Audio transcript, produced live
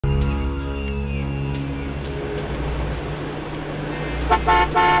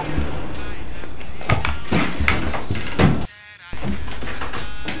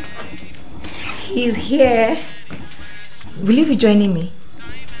He's here. Will you be joining me?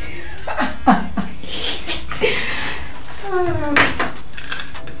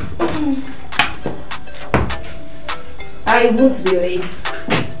 I won't be late.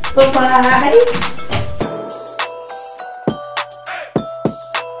 Bye-bye.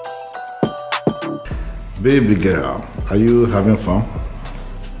 Baby girl, are you having fun?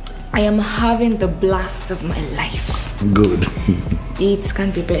 I am having the blast of my life. Good. It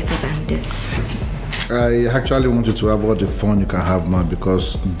can't be better than this. I actually want you to have all the fun you can have now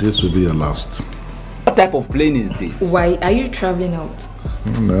because this will be your last. What type of plane is this? Why? Are you traveling out?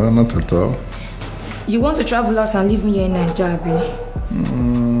 No, not at all. You want to travel out and leave me here in Nigeria?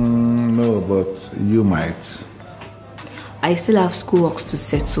 No, but you might. I still have schoolwork to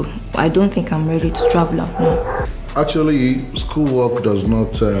settle. I don't think I'm ready to travel out now. Actually, schoolwork does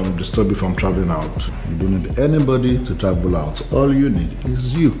not disturb you from traveling out. You don't need anybody to travel out. All you need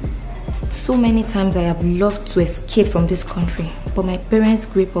is you. So many times I have loved to escape from this country, but my parents'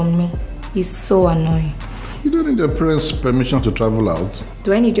 grip on me is so annoying. You don't need your parents' permission to travel out.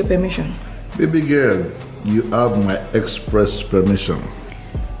 Do I need your permission? Baby girl, you have my express permission.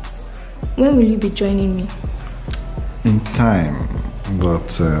 When will you be joining me? In time,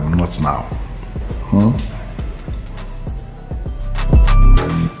 but not now. Huh?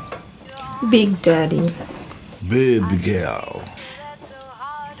 Big Daddy. Baby girl.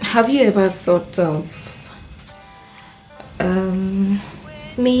 Have you ever thought of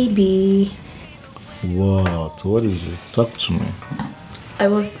maybe... What? What is it? Talk to me. I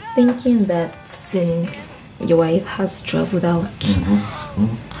was thinking that since your wife has traveled out,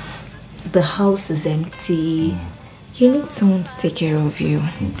 the house is empty, you need someone to take care of you.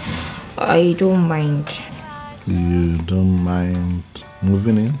 I don't mind. You don't mind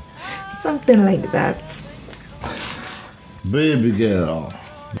moving in? Something like that. Baby girl.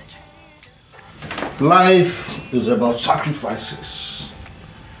 Life is about sacrifices.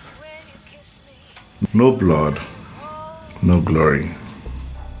 No blood, no glory.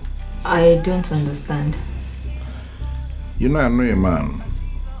 I don't understand. You know, I know a man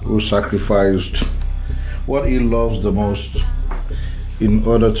who sacrificed what he loves the most in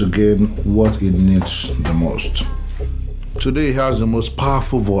order to gain what he needs the most. Today he has the most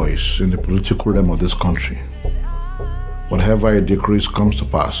powerful voice in the political realm of this country. Whatever he decrees comes to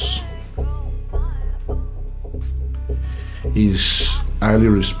pass. He's highly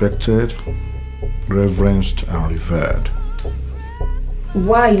respected, reverenced, and revered.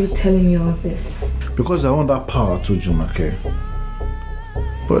 Why are you telling me all this? Because I want that power too, Jumoke.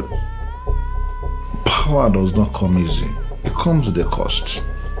 But power does not come easy. It comes with a cost.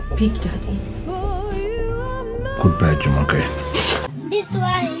 Big Daddy. Goodbye, Jumoke. This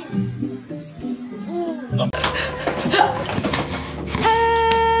one is...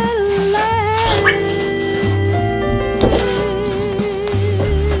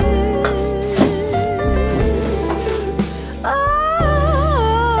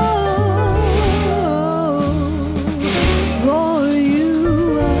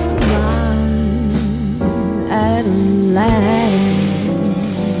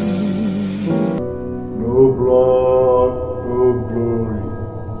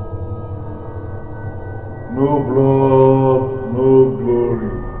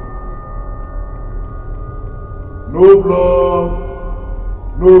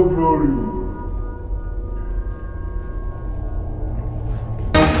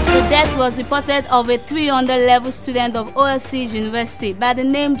 Was reported of a 300-level student of OLC's university by the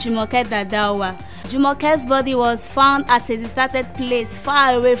name Jumoke Dadawa. Jumoke's body was found at a deserted place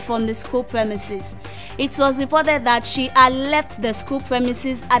far away from the school premises. It was reported that she had left the school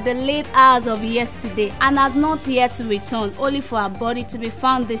premises at the late hours of yesterday and had not yet returned, only for her body to be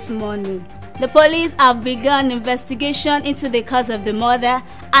found this morning. The police have begun investigation into the cause of the murder,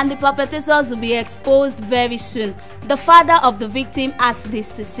 and the perpetrators will be exposed very soon. The father of the victim has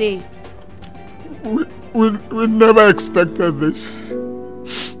this to say. We never expected this.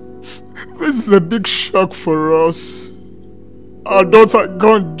 This is a big shock for us. Our daughter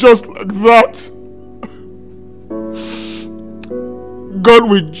gone just like that. God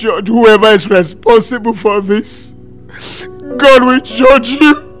will judge whoever is responsible for this. God will judge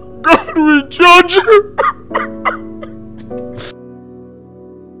you. God will judge you.